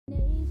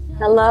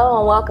Hello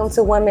and welcome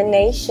to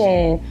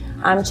WomeNation.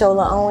 I'm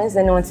Chola Owens,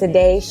 and on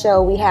today's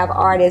show we have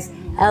artist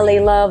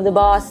LA Love, the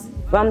boss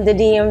from the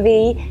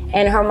DMV,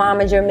 and her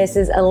momager,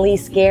 Mrs.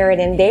 Elise Garrett,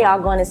 and they are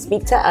going to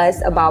speak to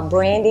us about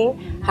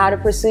branding, how to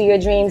pursue your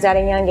dreams at a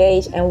young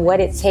age, and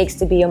what it takes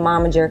to be a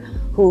momager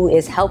who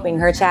is helping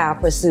her child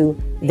pursue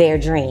their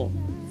dream.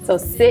 So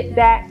sit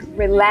back,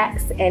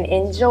 relax, and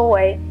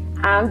enjoy.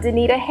 I'm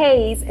Danita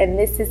Hayes, and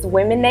this is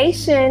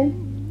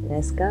WomeNation.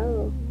 Let's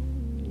go.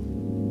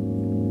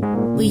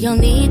 We all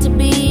need to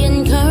be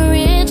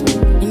encouraged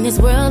in this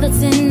world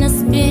that's in a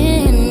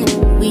spin.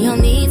 We all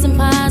need some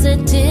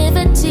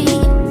positivity.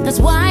 That's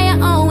why I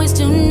always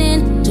tune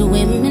in to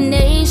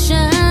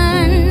WomeNation.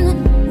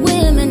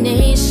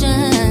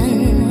 WomeNation.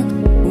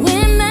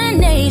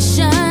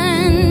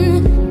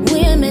 WomeNation.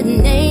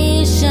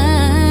 WomeNation.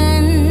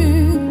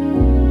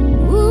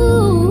 Ooh.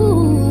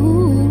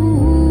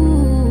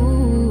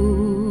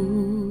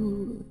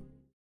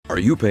 Are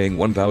you paying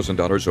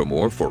 $1,000 or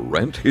more for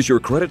rent? Is your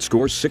credit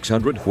score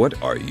 600?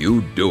 What are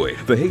you doing?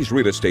 The Hayes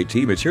Real Estate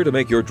Team is here to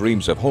make your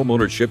dreams of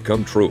homeownership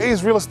come true.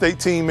 Hayes Real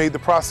Estate Team made the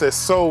process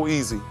so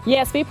easy.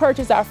 Yes, we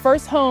purchased our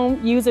first home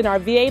using our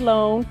VA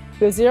loan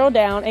with zero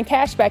down and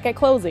cash back at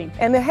closing.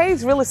 And the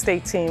Hayes Real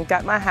Estate Team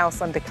got my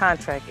house under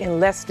contract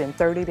in less than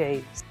 30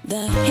 days.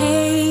 The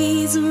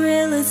Hayes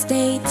Real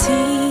Estate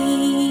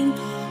Team.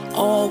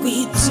 All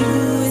we do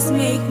is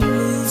make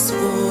moves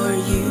for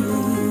you.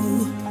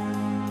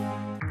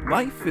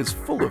 Life is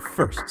full of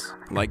firsts,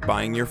 like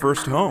buying your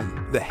first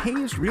home. The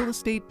Hayes Real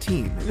Estate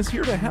Team is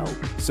here to help,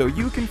 so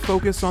you can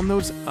focus on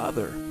those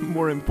other,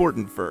 more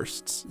important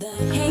firsts. The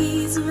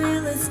Hayes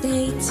Real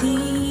Estate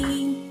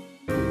Team.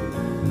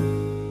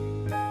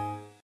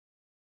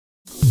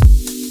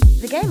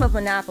 The game of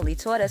Monopoly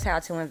taught us how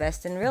to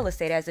invest in real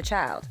estate as a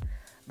child.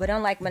 But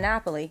unlike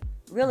Monopoly,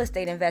 real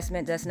estate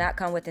investment does not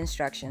come with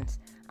instructions.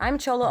 I'm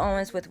Chola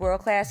Owens with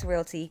World Class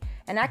Realty,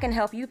 and I can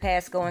help you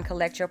pass go and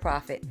collect your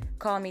profit.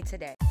 Call me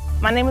today.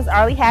 My name is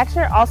Arlie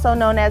Hatcher, also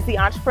known as The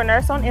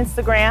Entrepreneurs on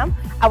Instagram.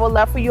 I would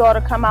love for you all to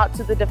come out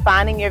to the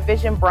Defining Your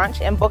Vision brunch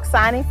and book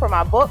signing for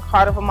my book,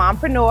 Heart of a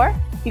Mompreneur.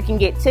 You can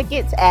get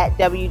tickets at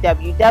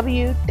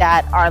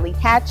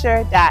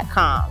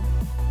www.arliehatcher.com.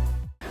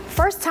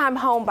 First-time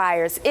home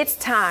buyers, it's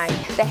time.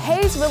 The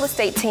Hayes Real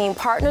Estate Team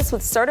partners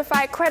with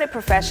certified credit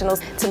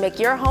professionals to make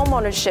your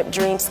homeownership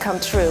dreams come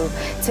true.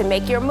 To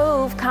make your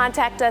move,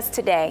 contact us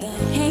today. The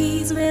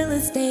Hayes Real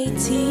Estate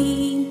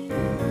Team.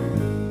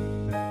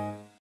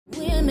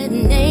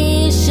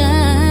 WomeNation.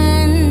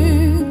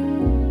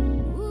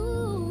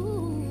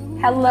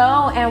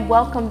 Hello and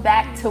welcome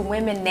back to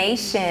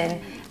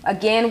WomeNation.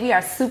 Again, we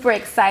are super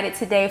excited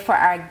today for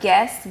our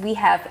guests. We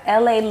have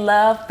LA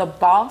Love, the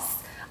boss,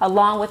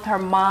 along with her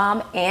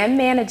mom and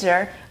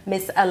manager,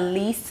 Miss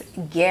Elise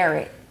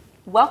Garrett.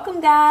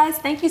 Welcome, guys.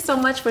 Thank you so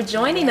much for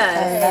joining us.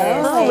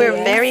 Hello.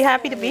 We're very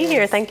happy to be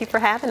here. Thank you for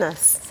having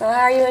us. So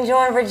how are you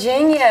enjoying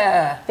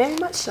Virginia? Very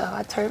much so.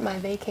 I turned my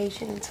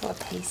vacation into a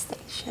pay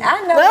station.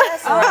 I know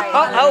that's right.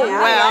 Oh,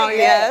 wow,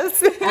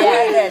 yes.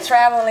 Yeah,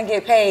 travel and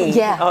get paid.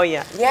 Yeah. Oh,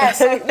 yeah. Yeah,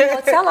 so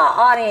tell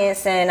our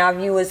audience and our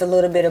viewers a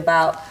little bit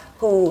about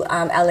who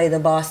LA the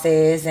Boss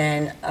is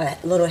and a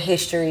little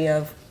history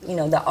of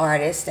the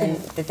artist and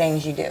the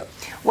things you do.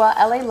 Well,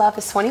 LA Love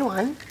is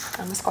 21.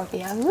 I'm a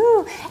Scorpio.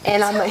 Woo.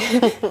 And I'm a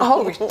and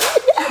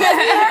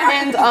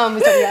so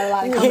we got a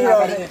lot in common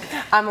already.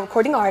 I'm a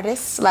recording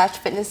artist /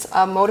 fitness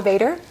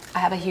motivator. I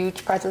have a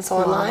huge presence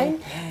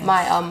online. Yes.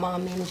 My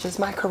mom manages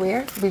my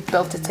career. We've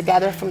built it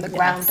together from the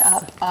ground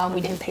up.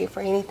 We didn't pay for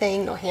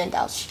anything, no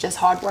handouts, just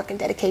hard work and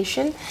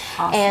dedication.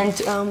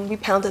 Awesome. And we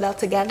pound it out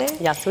together.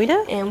 Yes, we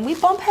do. And we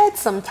bump heads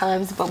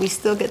sometimes, but we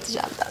still get the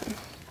job done.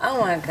 Oh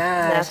my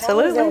gosh.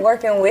 Absolutely. How was it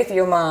working with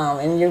your mom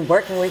and you're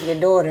working with your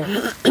daughter?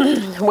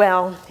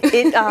 Well,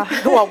 we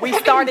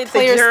started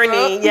the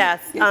journey, yes,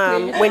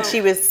 when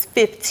she was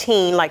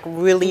 15, like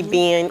really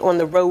being on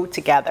the road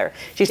together.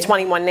 She's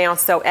 21 now,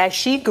 so as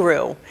she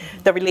grew,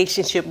 the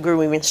relationship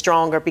grew even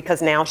stronger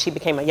because now she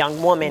became a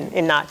young woman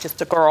and not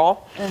just a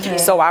girl.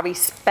 So I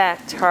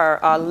respect her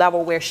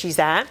level where she's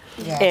at.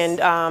 Yes. And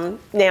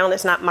now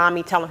it's not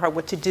mommy telling her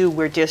what to do,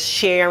 we're just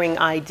sharing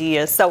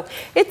ideas. So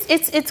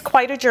it's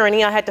quite a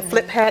journey. I had to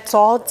flip hats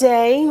all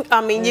day. I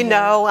mean,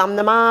 I'm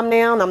the mom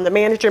now, and I'm the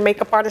manager,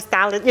 makeup artist,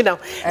 stylist,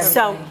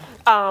 So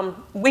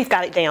we've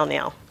got it down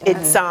now.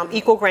 It's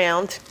equal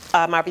ground.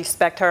 I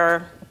respect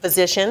her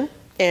position.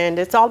 And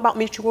it's all about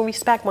mutual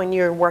respect when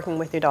you're working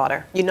with your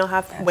daughter. You know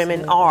how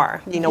women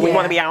are. We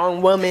want to be our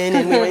own woman,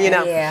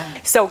 and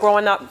So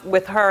growing up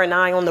with her and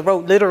I on the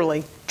road,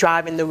 literally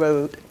driving the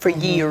road for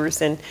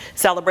years and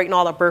celebrating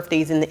all our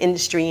birthdays in the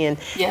industry and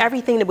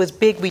everything that was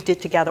big we did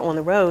together on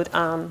the road.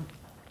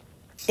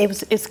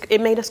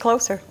 It made us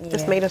closer. Yeah.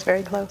 Just made us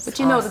very close. But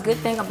the good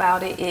thing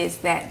about it is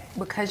that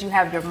because you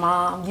have your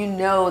mom, you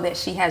know that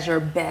she has your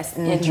best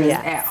interest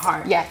at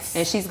heart.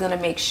 And she's gonna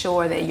make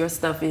sure that your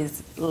stuff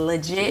is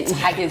legit,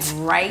 is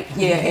right,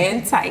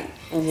 and tight.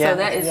 So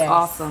that is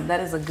awesome. That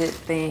is a good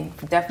thing,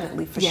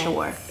 definitely, for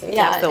sure.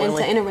 Yeah,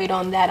 Absolutely. and to iterate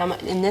on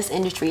that, in this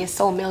industry, it's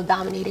so male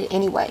dominated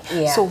anyway.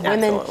 Yeah, so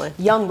women, absolutely.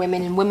 young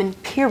women, and women,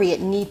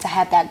 period, need to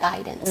have that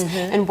guidance.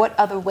 And what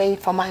other way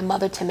for my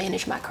mother to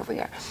manage my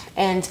career?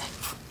 And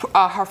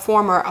her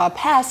former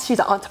past, she's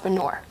an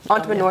entrepreneur.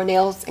 Entrepreneur,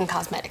 nails and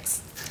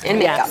cosmetics. And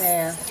makeup.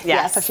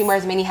 Yeah, so she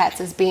wears many hats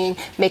as being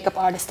makeup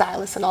artist,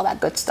 stylist, and all that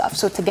good stuff.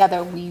 So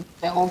together we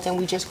build and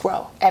we just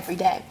grow every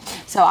day.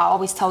 So I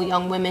always tell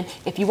young women,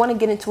 if you want to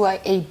get into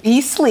a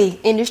beastly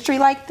industry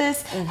like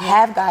this,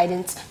 have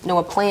guidance, know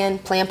a plan,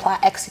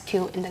 plot,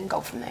 execute, and then go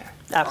from there.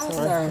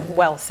 Absolutely. Awesome.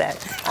 Well said.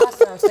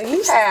 Awesome. So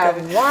you have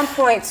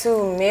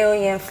 1.2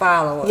 million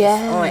followers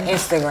on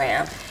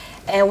Instagram.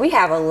 And we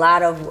have a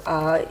lot of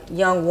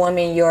young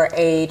women your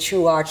age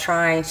who are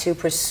trying to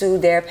pursue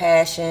their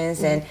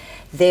passions and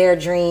their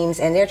dreams,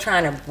 and they're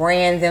trying to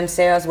brand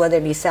themselves, whether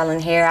it be selling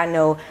hair. I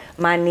know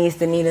my niece,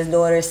 Danita's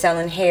daughter, is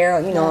selling hair,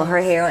 you know, her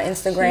hair on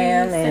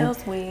Instagram. She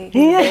sells wigs.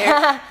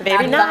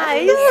 Very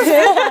nice.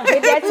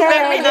 Get that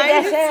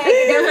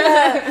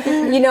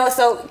tag. You know,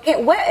 so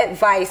what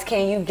advice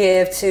can you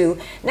give to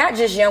not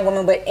just young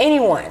women, but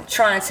anyone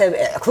trying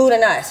to,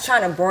 including us,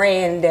 trying to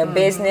brand their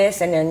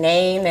business and their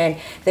name and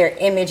their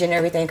image and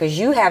everything? Because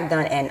you have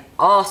done an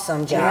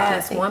awesome job.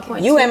 Yes,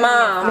 1.2. You and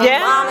Mom. Mama,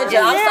 I'm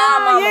sorry,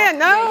 Mama. You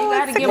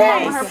got to give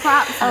Mama her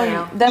props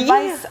now. The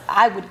advice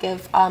I would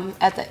give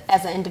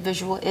as an individual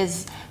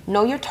is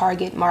know your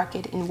target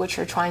market and what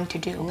you're trying to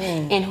do,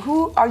 and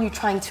who are you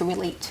trying to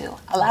relate to.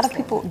 A lot of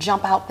people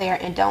jump out there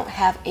and don't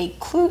have a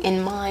clue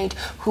in mind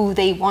who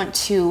they want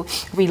to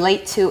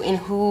relate to and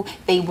who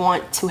they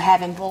want to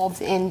have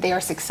involved in their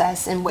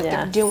success and what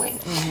they're doing.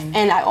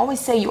 And I always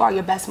say you are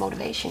your best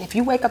motivation. If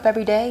you wake up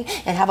every day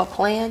and have a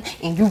plan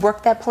and you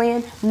work that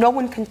plan, no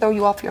one can throw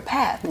you off your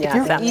path. If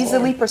you're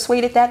easily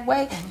persuaded that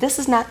way, this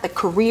is not the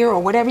career or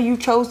whatever you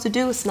chose to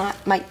do. It's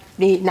might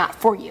be not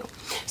for you.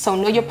 So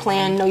know your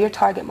plan, know your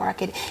target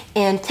market,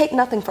 and take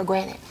nothing for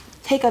granted.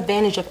 Take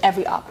advantage of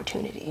every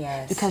opportunity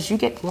because you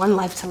get one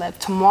life to live.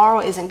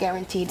 Tomorrow isn't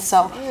guaranteed.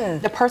 So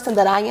the person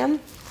that I am,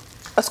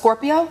 a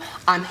Scorpio,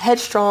 I'm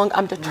headstrong,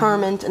 I'm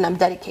determined, and I'm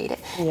dedicated.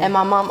 And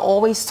my mom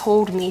always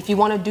told me, if you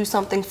want to do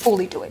something,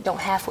 fully do it. Don't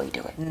halfway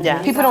do it.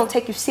 People don't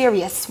take you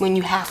serious when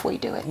you halfway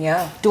do it.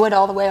 Do it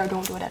all the way or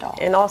don't do it at all.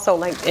 And also,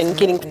 like, in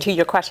getting to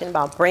your question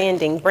about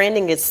branding,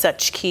 branding is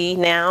such key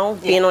now.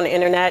 Being on the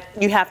internet,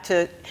 you have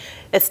to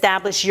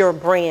establish your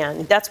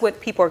brand. That's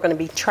what people are going to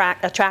be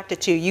attracted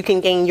to. You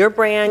can gain your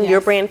brand, your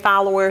brand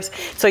followers.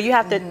 So you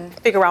have to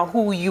figure out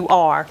who you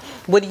are.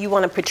 What do you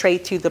want to portray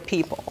to the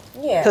people?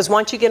 Because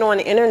once you get on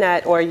the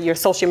internet or your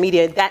social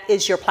media, that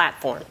is your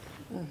platform.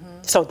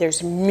 So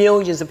there's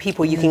millions of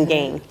people you can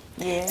gain.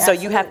 So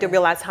you have to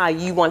realize how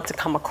you want to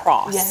come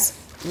across.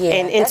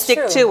 And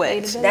stick to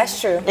it. That's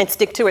true. And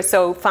stick to it.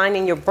 So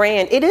finding your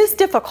brand, it is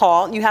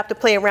difficult. You have to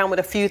play around with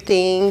a few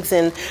things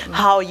and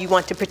how you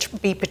want to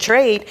be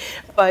portrayed,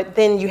 but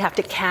then you have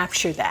to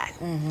capture that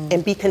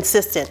and be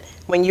consistent.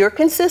 When you're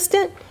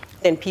consistent,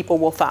 then people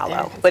will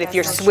follow. But if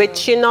you're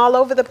switching all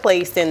over the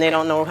place, then they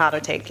don't know how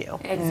to take you.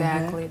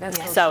 Exactly.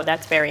 So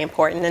that's very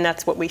important, and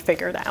that's what we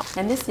figured out.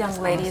 And this young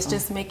lady is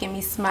just making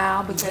me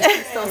smile because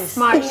she's so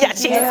smart.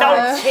 She's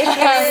so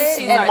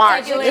she's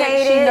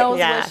articulated. She knows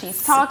what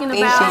she's talking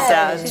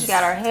about. She's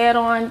got her head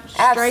on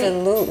straight.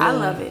 Absolutely. I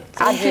love it.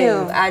 I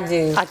do.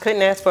 I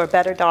couldn't ask for a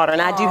better daughter,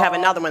 and I do have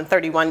another one,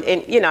 31,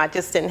 and you know, I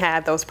just didn't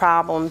have those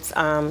problems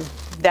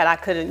that I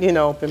could have, you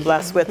know, been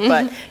blessed with,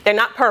 but they're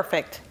not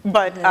perfect.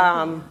 But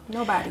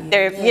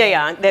they're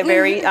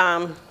very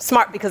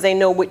smart because they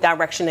know what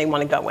direction they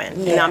want to go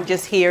in, and I'm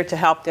just here to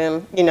help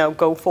them, you know,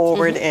 go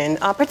forward and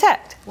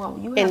protect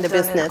in the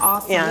business. An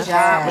awesome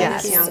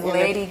job, this young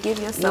lady. Give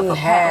yourself a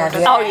pat.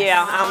 Oh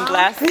yeah, I'm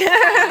blessed.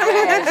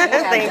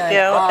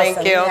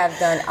 Thank you. You have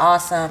done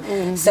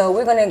awesome. So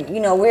we're gonna, you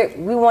know,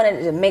 we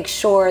wanted to make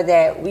sure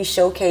that we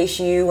showcase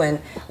you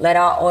and let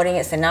our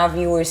audience and our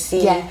viewers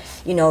see,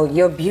 you know,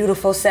 your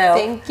beautiful self.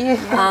 Thank you.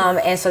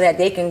 And so that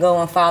they can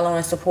go and follow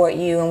and support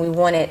you. And we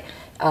wanted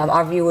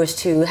our viewers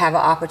to have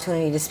an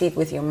opportunity to speak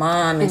with your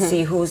mom and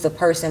see who's the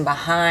person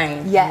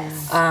behind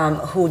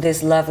who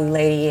this lovely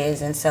lady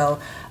is. And so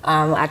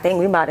I think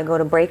we're about to go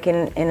to break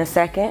in a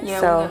second. Yeah,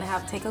 so we're going to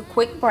have to take a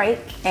quick break,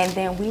 and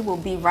then we will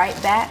be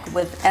right back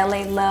with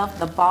LA Love,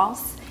 the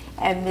boss,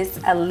 and Miss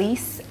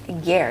Elise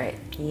Garrett.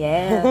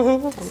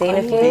 Yeah. See you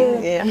in a few.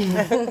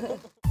 Yeah.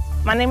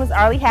 My name is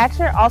Arlie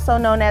Hatcher, also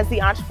known as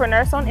The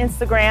Entrepreneurs on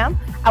Instagram.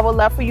 I would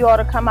love for you all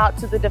to come out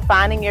to the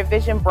Defining Your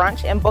Vision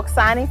brunch and book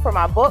signing for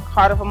my book,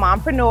 Heart of a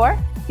Mompreneur.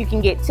 You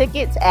can get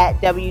tickets at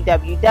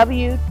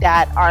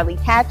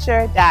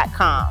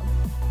www.arliehatcher.com.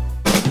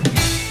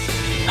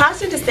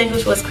 Posture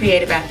Distinguished was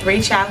created by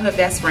 3 childhood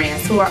best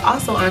friends who are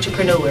also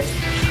entrepreneurs.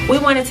 We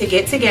wanted to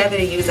get together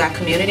to use our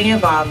community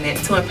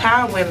involvement to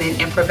empower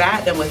women and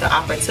provide them with the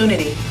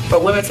opportunity for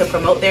women to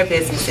promote their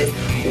businesses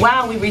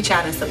while we reach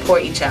out and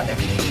support each other.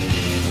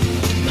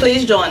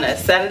 Please join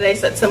us Saturday,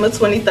 September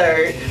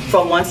 23rd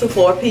from 1 to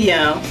 4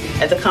 p.m.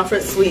 at the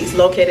Comfort Suites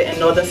located in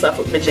Northern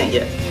Suffolk,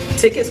 Virginia.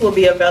 Tickets will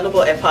be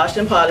available at Posh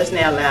and Polish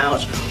Nail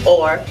Lounge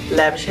or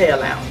Lavish Hair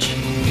Lounge.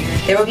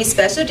 There will be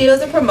special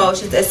deals and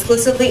promotions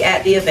exclusively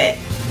at the event,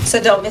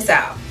 so don't miss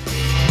out.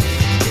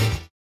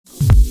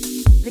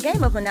 The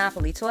game of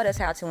Monopoly taught us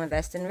how to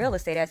invest in real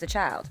estate as a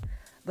child.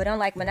 But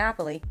unlike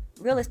Monopoly,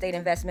 real estate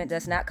investment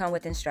does not come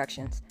with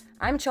instructions.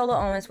 I'm Chola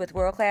Owens with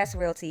World Class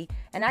Realty,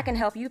 and I can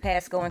help you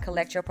pass go and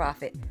collect your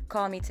profit.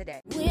 Call me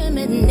today.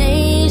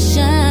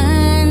 WomeNation.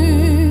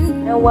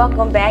 And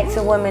welcome back to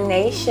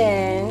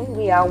WomeNation.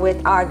 We are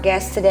with our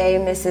guest today,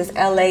 Mrs.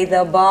 LA,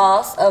 the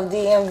boss of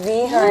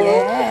DMV, honey,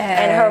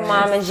 and her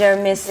momager,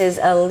 Mrs.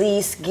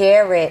 Elise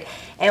Garrett.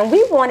 And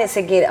we wanted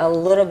to get a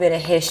little bit of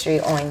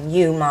history on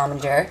you,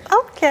 momager.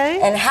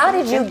 Okay. And how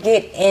did you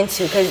get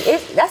into,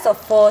 because that's a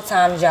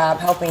full-time job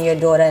helping your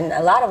daughter, and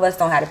a lot of us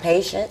don't have the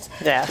patience.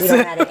 Yes. We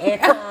don't have the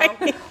income.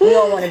 We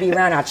don't want to be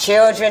around our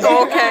children.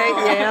 Okay,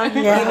 yeah.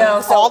 You know,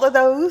 so, all of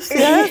those,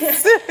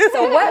 yes.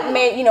 So what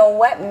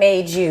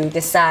made you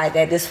decide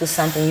that this was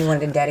something you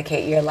wanted to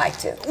dedicate your life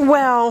to?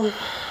 Well,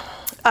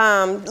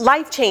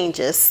 life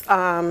changes.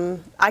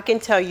 I can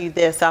tell you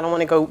this, I don't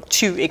want to go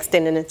too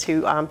extended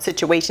into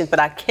situations, but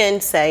I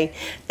can say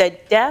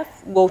that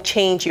death will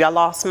change you. I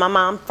lost my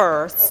mom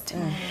first,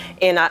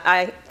 and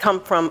I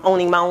come from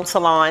owning my own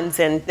salons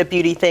and the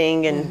beauty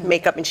thing and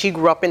makeup, and she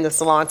grew up in the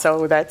salon,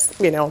 so that's,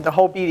 you know, the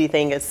whole beauty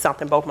thing is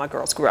something both my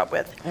girls grew up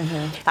with.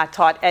 I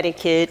taught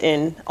etiquette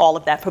and all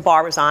of that for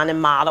barbers-on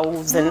and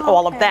models and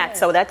all of that,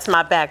 so that's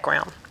my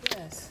background.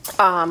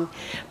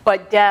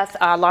 But death,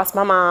 I lost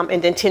my mom,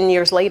 and then 10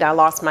 years later, I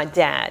lost my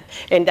dad.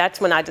 And that's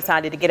when I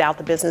decided to get out of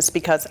the business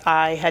because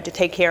I had to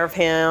take care of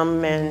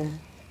him, and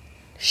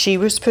she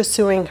was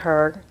pursuing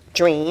her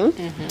dream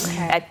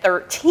at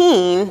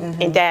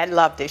 13, and Dad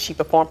loved it. She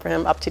performed for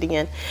him up to the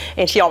end,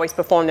 and she always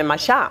performed in my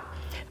shop.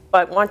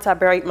 But once I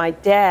buried my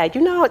dad,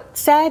 you know,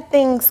 sad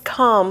things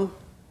come,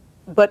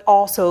 but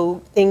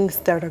also things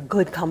that are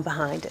good come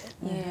behind it.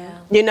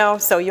 You know,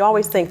 so you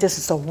always think this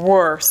is the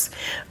worst.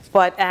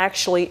 But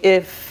actually,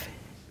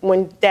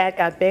 when Dad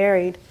got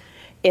buried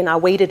and I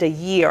waited a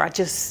year, I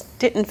just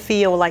didn't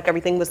feel like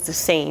everything was the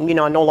same. You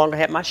know, I no longer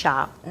had my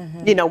shop,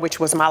 you know, which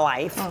was my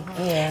life.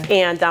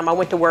 And I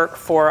went to work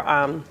for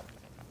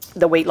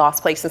the weight loss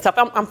place and stuff.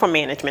 I'm from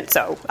management,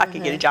 so I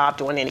could get a job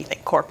doing anything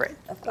corporate.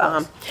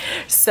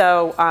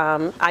 So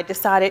I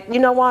decided, you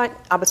know what?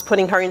 I was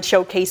putting her in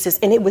showcases,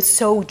 and it was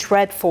so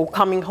dreadful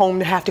coming home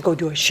to have to go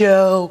do a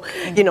show,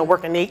 you know,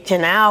 working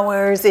 8-10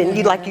 hours, and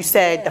you, like you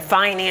said, the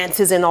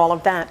finances and all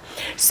of that.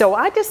 So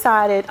I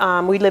decided,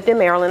 we lived in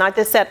Maryland, I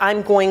just said,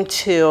 I'm going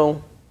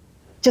to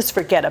just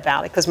forget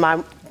about it, because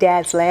my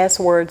dad's last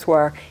words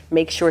were,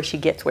 make sure she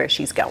gets where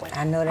she's going.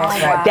 I know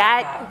that's right.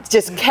 That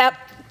just kept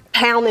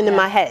pounding in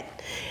my head,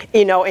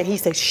 you know, and he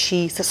said,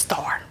 she's a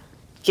star.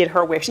 Get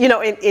her where she, you know,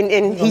 and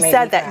he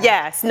said that.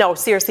 Yes, no,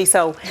 seriously.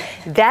 So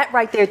that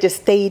right there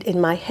just stayed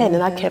in my head,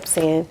 and I kept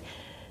saying,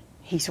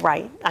 he's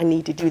right, I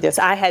need to do this.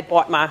 I had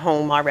bought my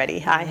home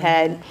already. I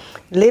had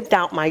lived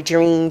out my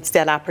dreams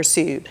that I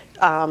pursued.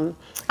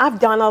 I've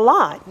done a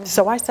lot.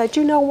 So I said,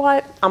 you know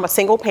what? I'm a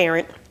single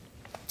parent.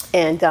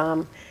 And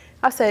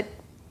I said,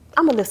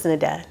 I'm gonna listen to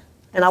Dad.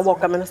 And I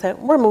woke up and I said,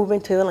 we're moving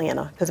to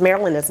Atlanta, because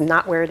Maryland is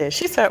not where it is.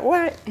 She said,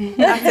 what?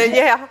 I said,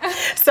 yeah.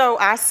 So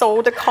I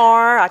sold the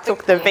car, I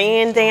took the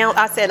van down.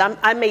 I said,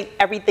 I made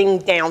everything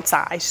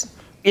downsized.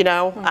 You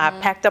know, I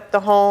packed up the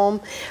home,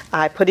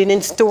 I put it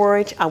in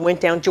storage. I went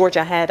down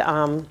Georgia. I had,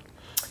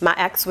 my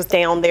ex was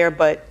down there,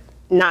 but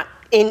not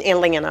in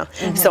Atlanta.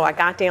 So I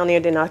got down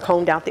there, then I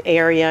combed out the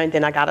area, and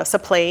then I got us a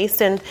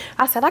place, and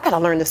I said, I gotta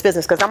learn this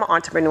business, because I'm an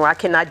entrepreneur. I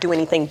cannot do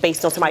anything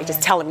based on somebody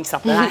just telling me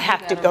something. I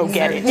have to go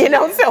get it, you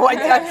know? So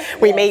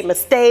we made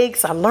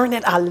mistakes, I learned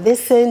it, I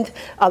listened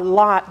a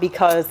lot,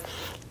 because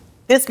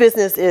this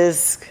business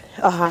is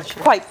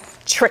quite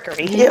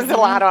trickery. There's a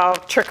lot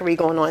of trickery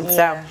going on.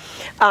 So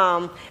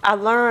I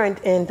learned,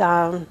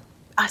 and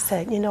I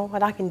said, you know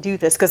what, I can do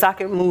this, because I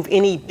can move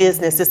any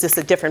business. It's just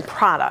a different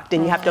product,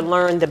 and you have to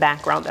learn the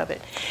background of it.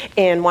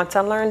 And once I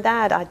learned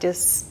that, I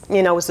just,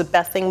 you know, it was the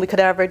best thing we could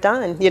have ever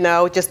done, you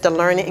know, just to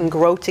learn it and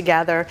grow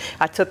together.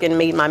 I took and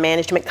made my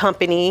management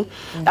company.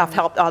 I've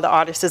helped other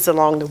artists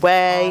along the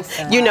way,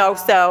 you know,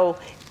 so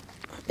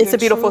it's a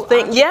beautiful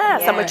thing.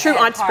 Yes, I'm a true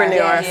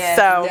entrepreneur.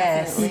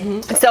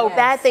 So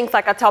bad things,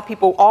 like I tell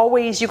people,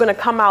 always you're going to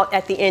come out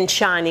at the end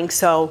shining.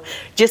 So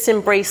just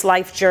embrace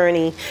life's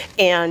journey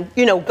and,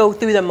 you know, go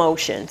through the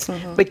motions,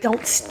 but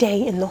don't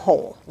stay in the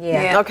hole.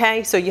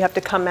 Okay, so you have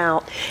to come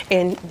out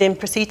and then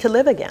proceed to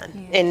live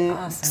again.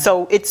 And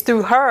so it's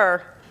through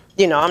her.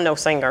 You know, I'm no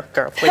singer,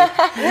 girl, please.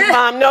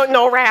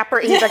 No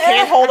rapper either.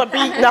 Can't hold a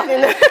beat,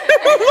 nothing.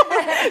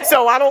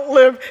 So I don't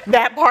live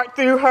that part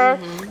through her.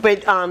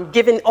 But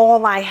giving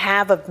all I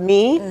have of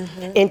me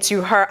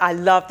into her, I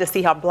love to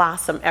see her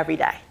blossom every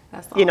day.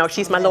 You know,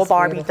 she's my little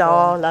Barbie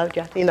doll. Love,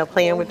 you know,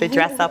 playing with the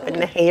dress up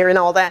and the hair and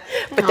all that.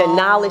 But the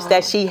knowledge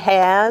that she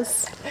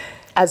has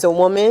as a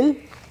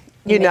woman,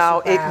 you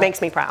know, it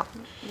makes me proud.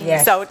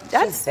 Yes. So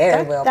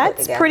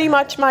that's pretty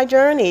much my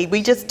journey.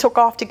 We just took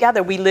off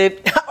together. We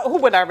lived, who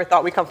would I ever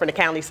thought we come from the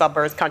county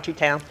suburbs, country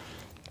town.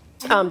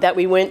 that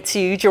we went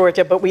to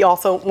Georgia, but we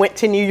also went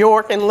to New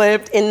York and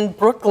lived in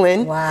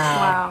Brooklyn.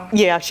 Wow.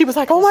 Yeah, she was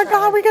like, "Oh my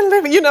God, we're gonna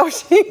live." You know,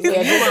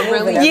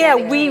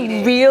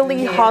 we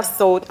really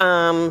hustled.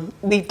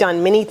 We've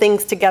done many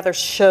things together,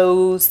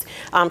 shows.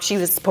 She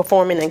was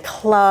performing in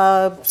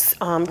clubs.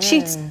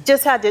 She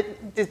just had to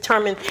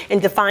determine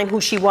and define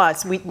who she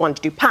was. We wanted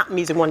to do pop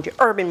music, wanted to do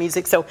urban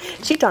music. So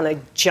she's done a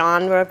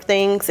genre of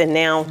things, and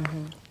now.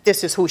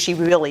 This is who she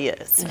really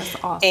is. That's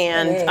awesome.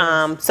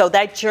 And so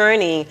that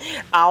journey,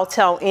 I'll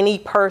tell any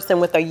person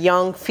with a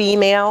young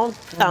female,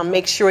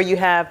 make sure you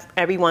have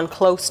everyone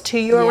close to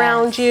you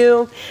around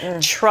you.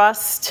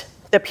 Trust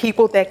the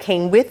people that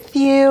came with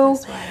you.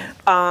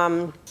 That's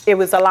right. It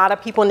was a lot of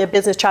people in the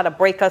business try to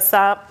break us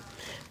up.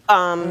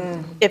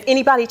 If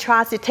anybody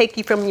tries to take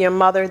you from your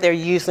mother, they're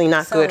usually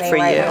not good for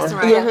you. That's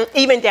right.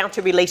 Even down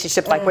to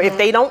relationships, like where if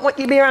they don't want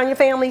you to be around your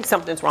family,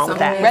 something's wrong with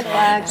that. Red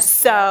flags.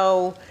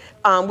 So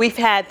we've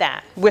had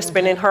that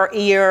whispering in her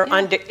ear,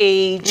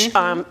 underage.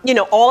 You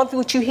know, all of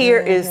what you hear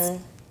is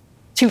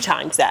 2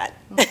 times that.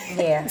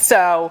 Yeah.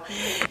 So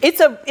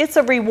it's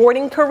a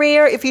rewarding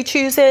career if you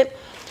choose it.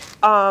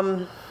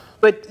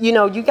 But you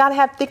know, you gotta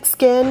have thick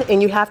skin,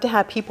 and you have to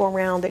have people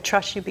around that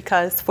trust you,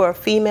 because for a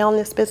female in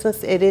this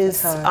business, it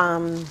is.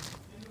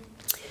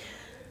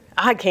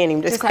 I can't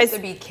even describe. Just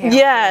have to be careful.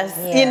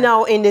 Yes, you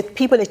know, and the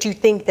people that you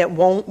think that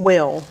won't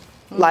will.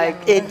 Like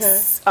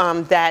it's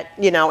that,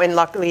 you know, and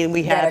luckily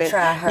we have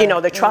it, you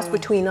know, the trust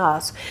between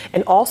us,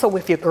 and also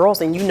with your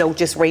girls, and you know,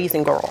 just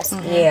raising girls,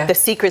 the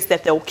secrets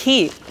that they'll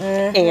keep.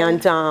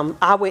 And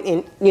I would,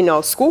 you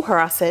know, school her.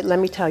 I said, let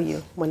me tell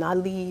you, when I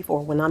leave or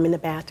when I'm in the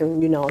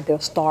bathroom, you know, they'll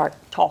start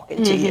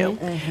talking to you.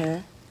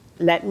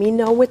 Let me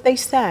know what they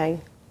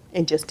say.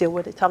 And just deal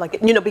with it, tell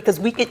like, you know, because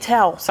we could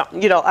tell something,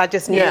 you know, I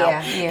just know.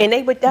 And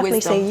they would definitely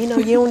say, you know,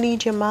 you don't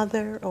need your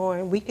mother,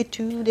 or we could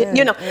do this,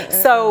 you know.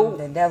 So,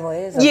 the devil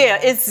is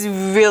it's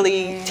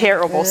really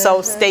terrible.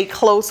 So stay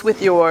close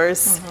with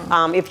yours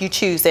if you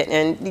choose it.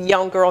 And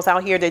young girls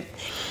out here that,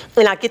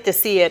 and I get to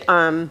see it,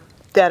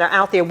 that are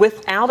out there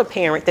without a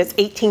parent that's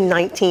 18,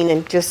 19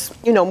 and just,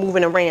 you know,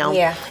 moving around.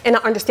 And I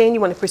understand you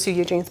want to pursue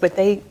your dreams, but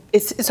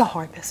it's a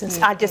hard business.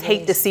 I just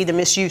hate to see the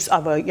misuse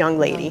of a young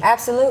lady.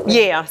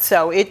 Absolutely. Yeah,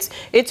 so it's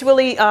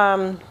really,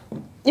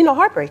 you know,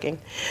 heartbreaking.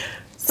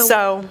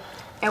 So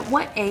at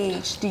what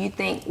age do you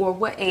think, or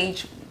what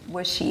age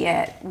was she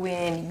at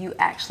when you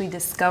actually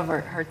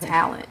discovered her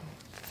talent?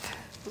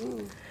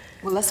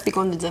 Well, let's speak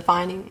on the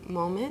defining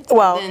moment.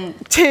 Well,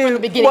 from the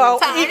beginning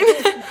of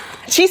time.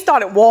 She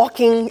started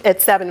walking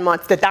at 7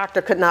 months. The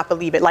doctor could not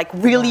believe it. Like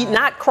really,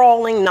 not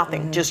crawling,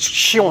 nothing, just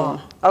shoom.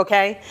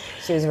 Okay.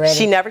 She was ready.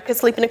 She never could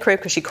sleep in the crib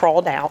because she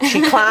crawled out.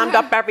 She climbed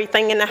up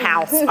everything in the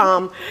house,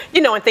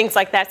 you know, and things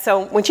like that.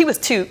 So when she was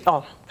 2,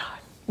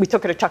 we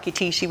took her to Chuck E.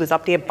 Cheese. She was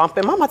up there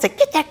bumping. Mama said,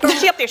 get that girl.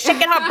 She up there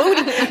shaking her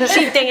booty.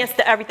 She danced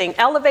to everything.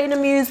 Elevator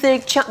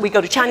music. We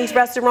go to Chinese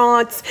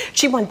restaurants.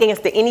 She wouldn't dance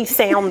to any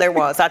sound there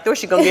was. I thought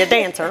she was going to be a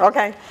dancer,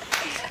 okay?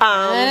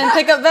 I didn't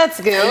pick up that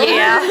skill.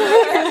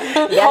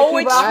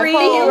 Poetry.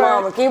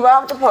 Keep her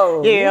off the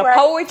pole.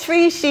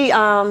 Poetry. She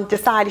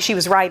decided she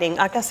was writing,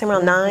 I guess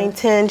around 9,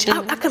 10.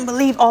 I couldn't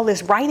believe all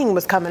this writing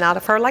was coming out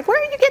of her. Like, where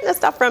are you getting this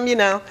stuff from, you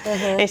know?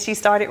 And she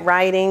started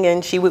writing,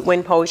 and she would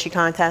win poetry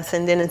contests,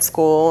 and then in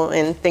school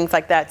and things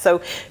like that.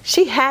 So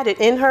she had it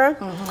in her,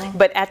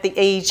 but at the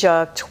age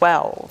of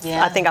 12,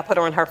 I think I put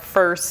her on her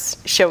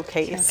first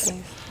showcase.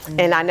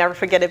 And I never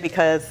forget it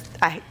because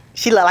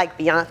she looked like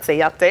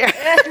Beyonce up there.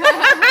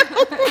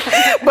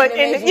 But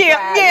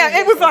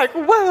it was like,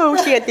 whoa,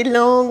 she had the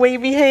long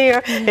wavy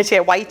hair, and she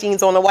had white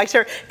jeans on, a white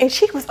shirt, and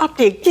she was up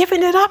there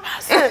giving it up. I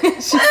said,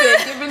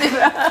 giving it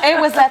up. It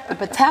was at the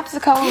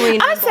Patapsco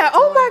Arena. I said,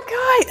 oh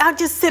my God, I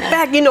just sit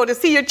back, you know, to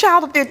see your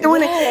child up there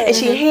doing it. And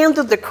she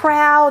handled the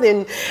crowd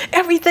and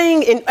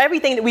everything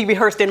that we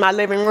rehearsed in my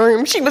living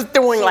room. She was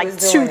doing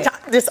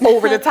this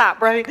over the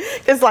top, right?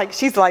 It's like,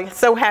 she's like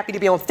so happy to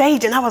be on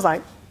stage. And I was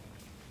like,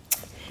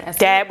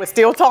 Dad was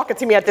still talking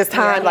to me at this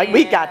time, like,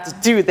 we got to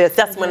do this.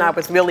 That's when I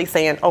was really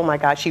saying, oh my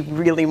God, she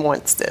really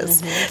wants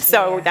this.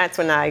 So that's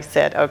when I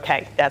said,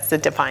 okay, that's the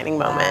defining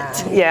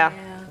moment.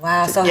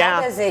 Wow, so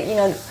how does it, you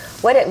know,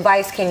 what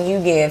advice can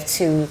you give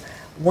to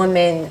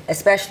women,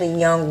 especially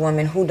young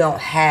women who don't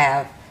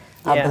have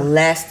a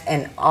blessed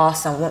and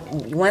awesome,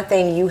 one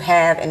thing you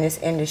have in this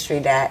industry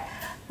that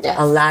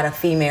a lot of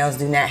females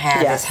do not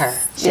have is her.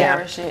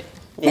 Cherish it.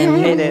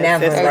 And you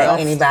never let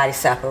anybody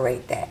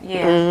separate that.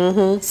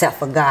 Except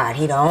for God.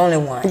 He the only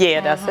one.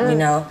 That's it. You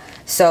know?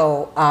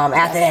 So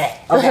after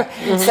that,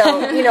 okay.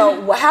 So, you know,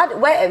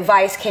 what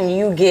advice can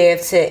you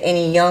give to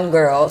any young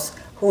girls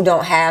who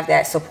don't have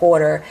that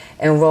supporter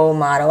and role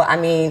model? I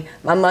mean,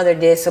 my mother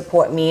did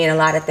support me in a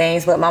lot of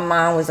things, but my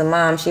mom was a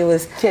mom. She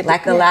was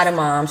like a lot of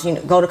moms, you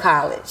know, go to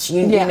college,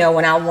 you know,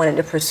 when I wanted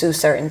to pursue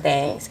certain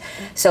things.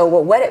 So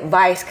what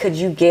advice could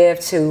you give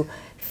to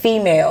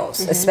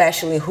females,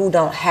 especially who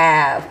don't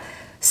have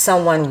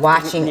someone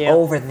watching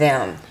over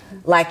them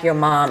like your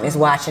mom is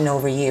watching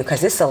over you?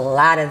 Because it's a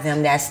lot of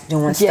them that's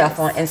doing stuff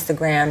on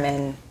Instagram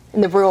and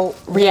the real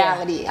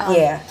reality.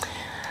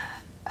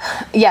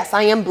 Yes,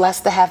 I am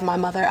blessed to have my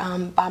mother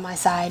by my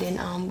side,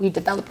 and we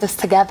developed this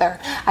together.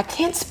 I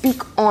can't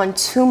speak on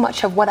too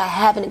much of what I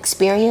haven't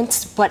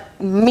experienced,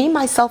 but me,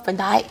 myself, and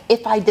I,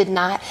 if I did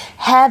not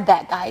have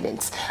that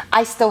guidance,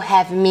 I still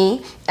have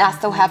me, and I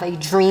still have a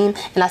dream,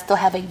 and I still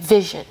have a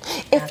vision.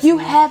 If you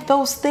have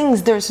those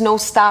things, there's no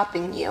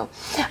stopping you.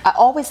 I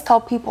always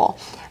tell people,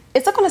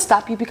 it's not going to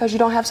stop you because you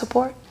don't have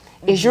support.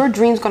 Is your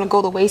dreams going to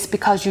go to waste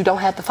because you don't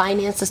have the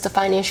finances to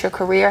finance your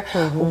career?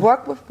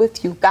 Work with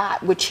what you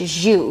got, which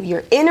is you,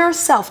 your inner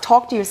self.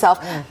 Talk to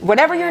yourself.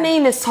 Whatever your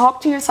name is,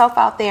 talk to yourself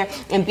out there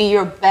and be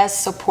your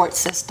best support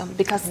system,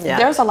 because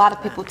there's a lot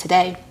of people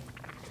today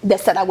that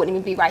said I wouldn't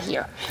even be right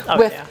here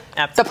with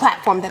the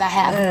platform that I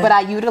have. But I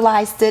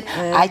utilized it.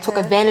 I took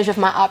advantage of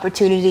my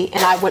opportunity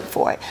and I went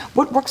for it.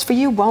 What works for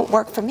you won't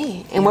work for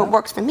me. And what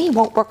works for me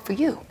won't work for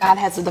you. God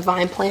has a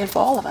divine plan for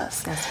all of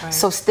us. That's right.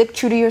 So stick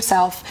true to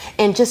yourself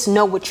and just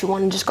know what you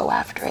want and just go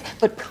after it.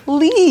 But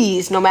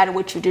please, no matter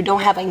what you do,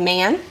 don't have a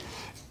man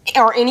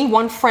or any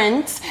one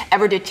friends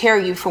ever deter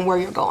you from where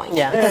you're going.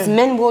 Because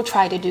men will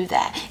try to do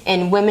that.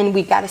 And women,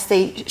 we got to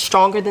stay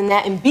stronger than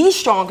that and be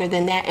stronger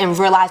than that and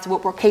realize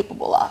what we're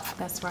capable of.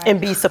 That's right.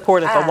 And be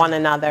supportive of one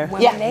another.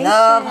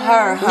 Love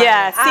her.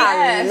 Yes.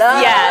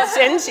 Yes.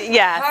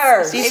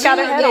 She's got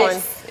her head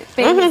on.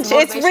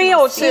 It's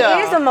real too. She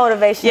is a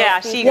motivational. Yeah,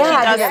 she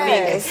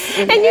does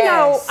speak. And you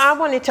know, I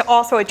wanted to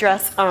also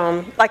address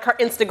like her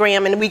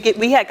Instagram, and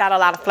we had got a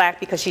lot of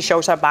flack because she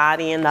shows her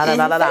body and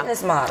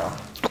fitness model.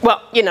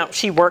 Well, you know,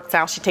 she works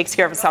out, she takes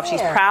care of herself,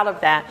 she's proud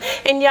of that.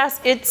 And yes,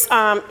 it's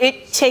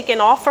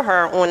taken off for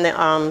her on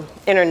the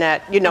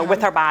internet, you know,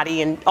 with her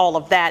body and all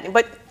of that.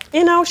 But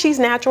you know, she's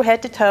natural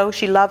head to toe.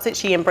 She loves it.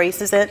 She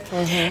embraces it.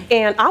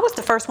 And I was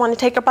the first one to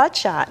take a butt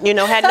shot. You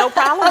know, had no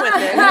problem with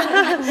it.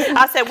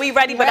 I said, we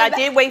ready, but I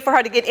did wait for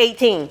her to get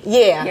 18.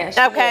 Okay.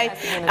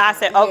 I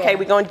said, okay,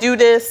 we're going to do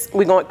this.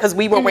 We're going, because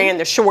we were wearing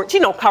the shorts, you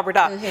know, covered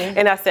up.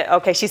 And I said,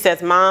 okay. She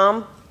says,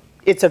 Mom,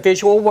 it's a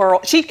visual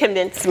world. She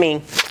convinced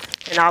me.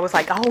 And I was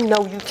like, oh,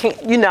 no, you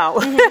can't, you know.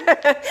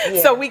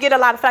 So we get a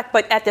lot of flack.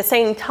 But at the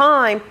same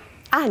time,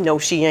 I know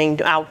she ain't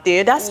out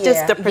there. That's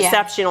just the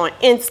perception on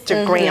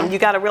Instagram. You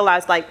got to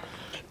realize, like,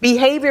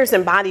 behaviors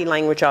and body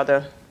language are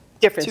the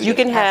difference. You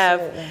can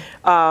have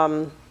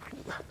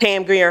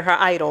Pam Grier, her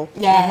idol,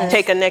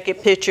 take a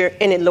naked picture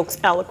and it looks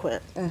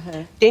eloquent.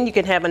 Then you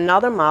can have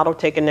another model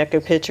take a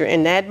naked picture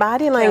and that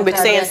body language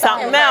saying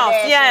something else.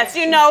 Yes,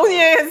 you know,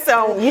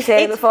 so you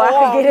said it before I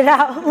could get it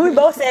out. We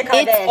both said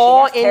Kardashian. It's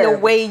all in the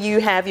way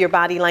you have your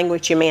body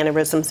language, your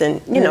mannerisms,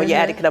 and you know your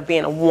etiquette of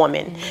being a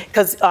woman.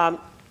 Because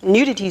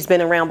nudity's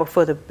been around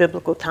before the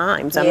biblical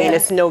times. I mean,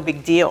 it's no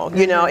big deal.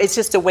 You know, it's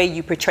just the way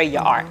you portray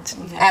your art.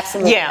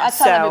 Absolutely. Yeah. I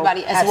tell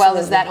everybody as well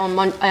as that on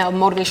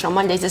Motivational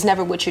Mondays, it's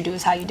never what you do,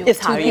 it's how you do it. It's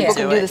how you people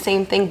can do the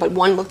same thing, but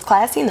one looks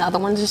classy and the other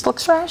one just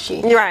looks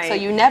trashy. Right. So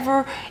you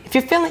never, if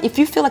you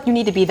feel like you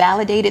need to be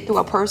validated through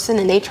a person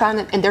and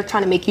they're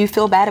trying to make you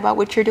feel bad about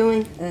what you're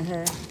doing,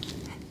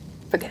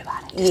 forget about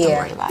it. Just don't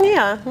worry about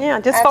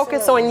it. Just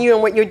focus on you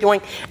and what you're doing.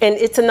 And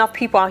it's enough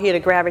people out here to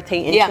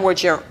gravitate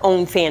towards your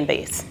own fan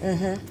base.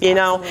 You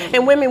know?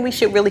 And women, we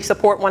should really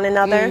support one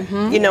another,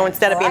 you know,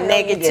 instead of being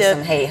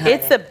negative.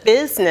 It's a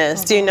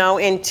business, you know,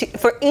 and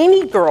for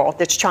any girl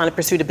that's trying to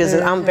pursue the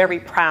business, I'm very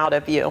proud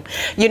of you,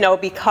 you know,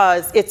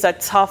 because it's a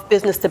tough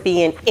business to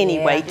be in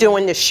anyway.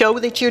 Doing the show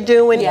that you're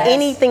doing,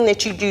 anything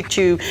that you do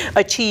to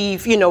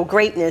achieve, you know,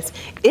 greatness,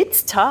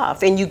 it's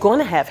tough. And you're going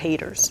to have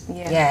haters.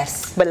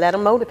 But let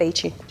them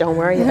motivate you. Don't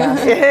worry about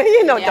it.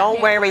 You know,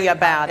 don't worry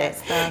about it.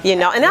 You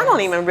know, and I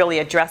don't even really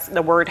address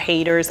the word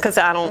haters because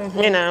I don't,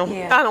 you know,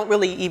 I don't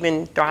really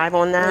even thrive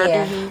on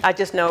that. I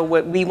just know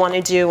what we want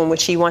to do and what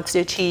she wants to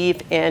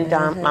achieve, and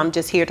I'm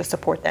just here to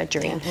support that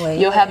dream.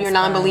 You'll have your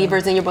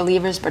non-believers and your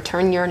believers, but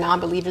turn your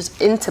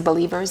non-believers into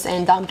believers,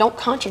 and don't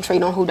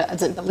concentrate on who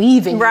doesn't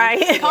believe in you.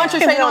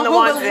 Concentrate on who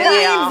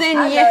believes in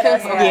you.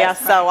 Yeah,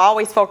 so I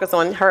always focus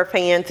on her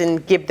fans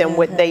and give them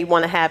what they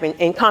want to have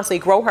and constantly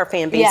grow her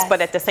fan base, but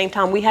at the same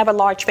time, we have a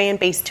large fan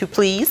base to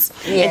please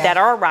and that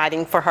are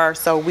riding for her,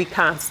 so we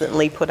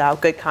constantly put out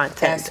good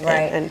content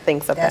and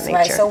things of that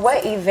nature. So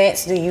what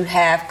events do you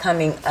have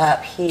coming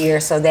up here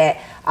so that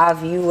our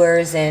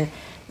viewers and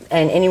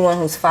anyone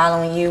who's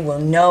following you will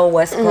know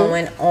what's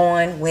going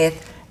on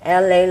with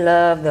LA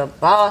Love, the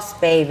boss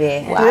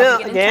baby?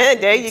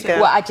 There you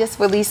go. Well, I just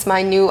released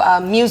my new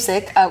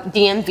music,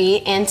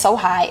 DMV and So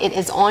High. It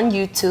is on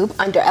YouTube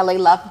under LA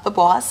Love, the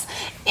boss.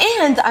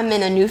 And I'm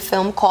in a new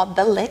film called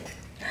The Lick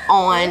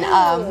on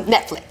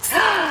Netflix.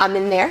 I'm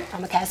in there.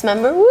 I'm a cast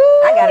member. Woo!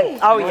 I got it.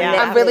 Oh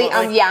yeah.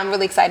 I'm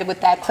really excited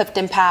with that.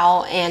 Clifton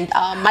Powell and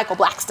Michael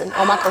Blackston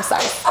on my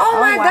co-stars. Oh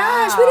my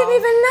gosh, we didn't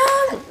even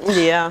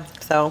know. Yeah.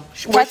 So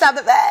catch out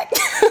the bag.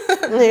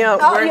 You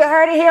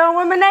heard it here on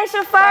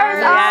WomeNation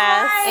first.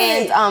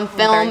 And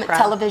film,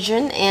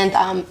 television,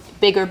 and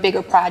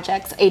bigger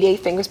projects. 88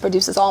 Fingers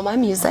produces all my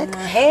music.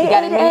 We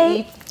got a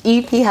new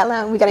EP. We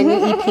got a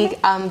new EP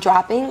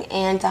dropping,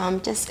 and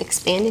just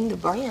expanding the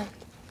brand.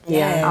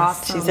 Yeah,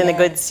 awesome. She's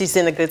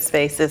in a good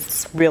space.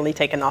 It's really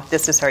taken off.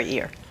 This is her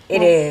year.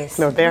 It is.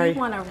 No, very. We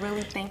want to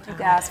really thank you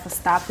guys for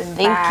stopping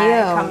Thank by,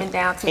 you. coming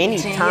down to Virginia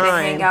to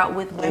hang out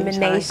with Women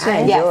Nation.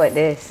 I enjoyed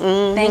this.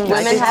 Thank you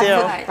Women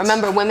so much.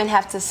 remember, women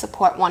have to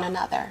support one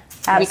another.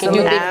 Absolutely.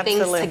 We can do big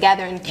things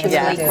together and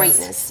accumulate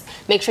greatness.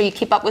 Make sure you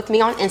keep up with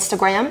me on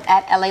Instagram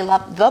at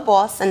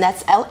LALoveTheBoss, and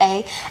that's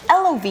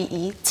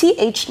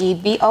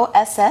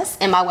LALOVETHEBOSS.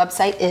 And my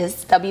website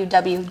is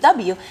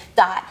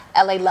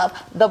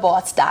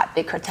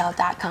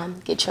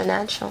www.LALoveTheBoss.BigCartel.com. Get your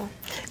natural.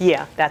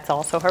 Yeah, that's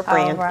also her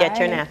brand. Get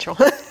your natural.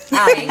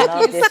 I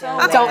love this.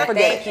 Don't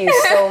forget. Thank you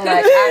so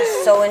much.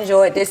 I so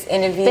enjoyed this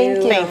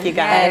interview. Thank you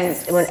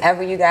guys. And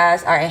whenever you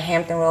guys are in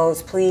Hampton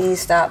Roads, please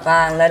stop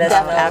by and let us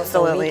know.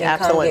 Absolutely, so we can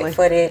come get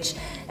footage.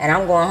 And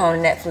I'm going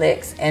home to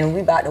Netflix, and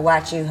we about to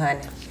watch you, honey.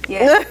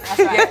 Yeah, that's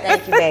right.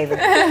 Thank you, baby. All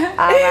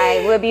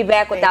right, we'll be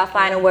back with our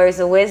final words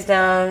of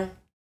wisdom.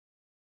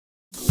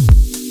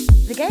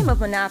 The game of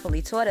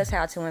Monopoly taught us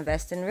how to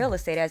invest in real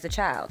estate as a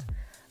child.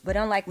 But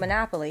unlike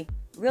Monopoly,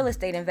 real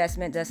estate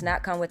investment does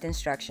not come with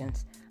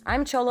instructions.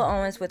 I'm Chola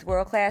Owens with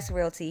World Class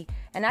Realty,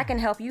 and I can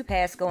help you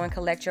pass go and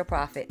collect your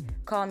profit.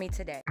 Call me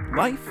today.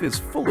 Life is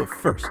full of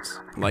firsts,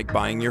 like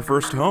buying your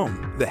first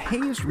home. The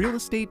Hayes Real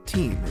Estate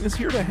team is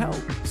here to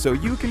help, so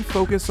you can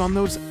focus on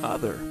those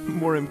other,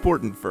 more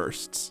important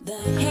firsts. The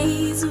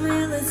Hayes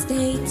Real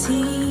Estate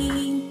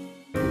Team.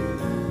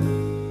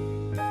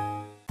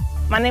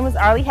 My name is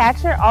Arlie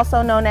Hatcher,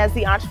 also known as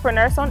the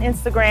Entrepreneurs on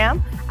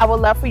Instagram. I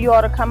would love for you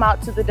all to come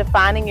out to the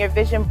Defining Your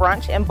Vision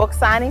brunch and book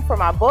signing for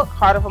my book,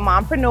 Heart of a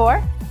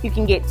Mompreneur. You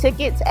can get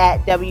tickets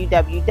at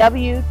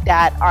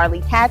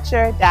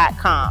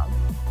www.arliehatcher.com.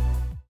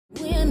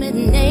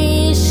 Women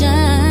Nation.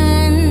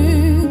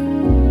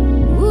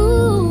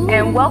 Ooh.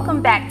 And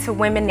welcome back to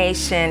Women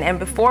Nation. And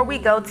before we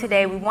go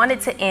today, we wanted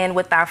to end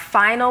with our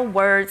final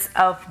words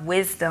of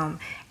wisdom.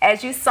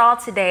 As you saw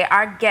today,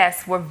 our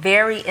guests were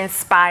very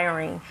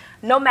inspiring.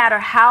 No matter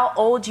how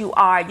old you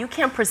are, you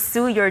can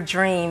pursue your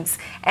dreams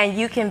and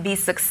you can be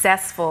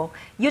successful.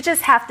 You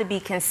just have to be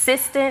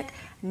consistent,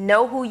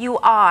 know who you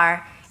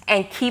are,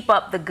 and keep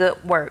up the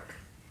good work.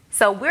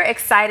 So we're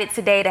excited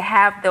today to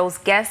have those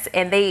guests,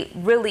 and they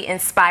really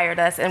inspired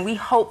us, and we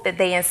hope that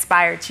they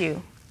inspired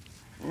you.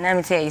 Let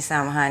me tell you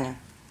something, honey.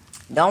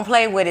 Don't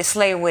play with it,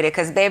 slay with it,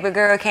 because baby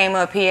girl came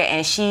up here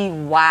and she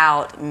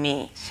wowed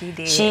me. She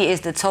did. She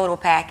is the total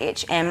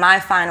package. And my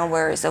final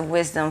words of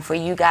wisdom for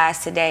you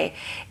guys today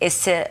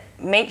is to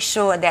make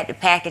sure that the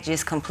package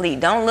is complete.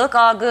 Don't look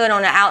all good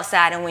on the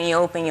outside, and when you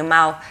open your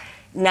mouth,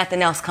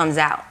 nothing else comes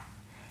out.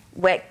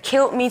 What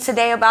killed me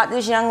today about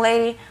this young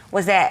lady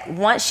was that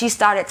once she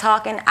started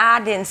talking, I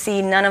didn't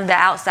see none of the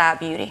outside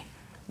beauty,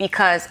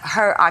 because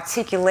her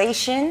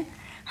articulation,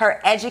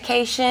 her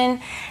education,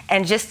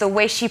 and just the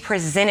way she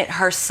presented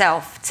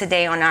herself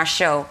today on our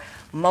show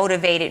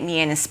motivated me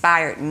and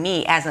inspired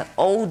me as an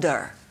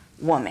older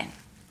woman.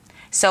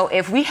 So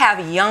if we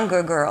have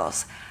younger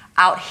girls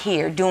out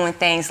here doing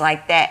things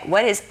like that,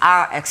 what is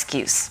our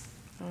excuse?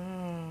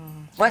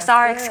 What's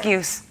our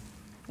excuse?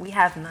 We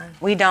have none.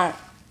 We don't.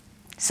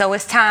 So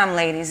it's time,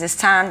 ladies. It's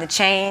time to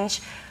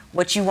change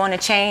what you want to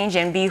change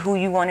and be who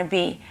you want to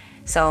be.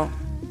 So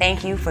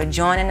thank you for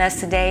joining us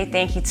today.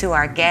 Thank you to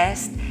our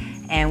guests.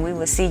 And we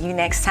will see you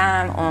next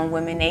time on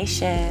Women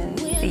Nation.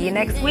 See you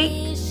next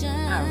week.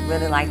 I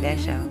really like that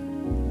show.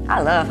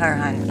 I love her,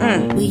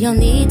 honey. We all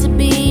need to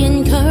be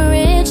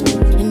encouraged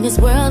in this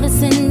world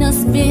that's in a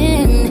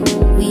spin.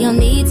 We all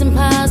need some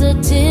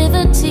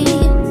positivity.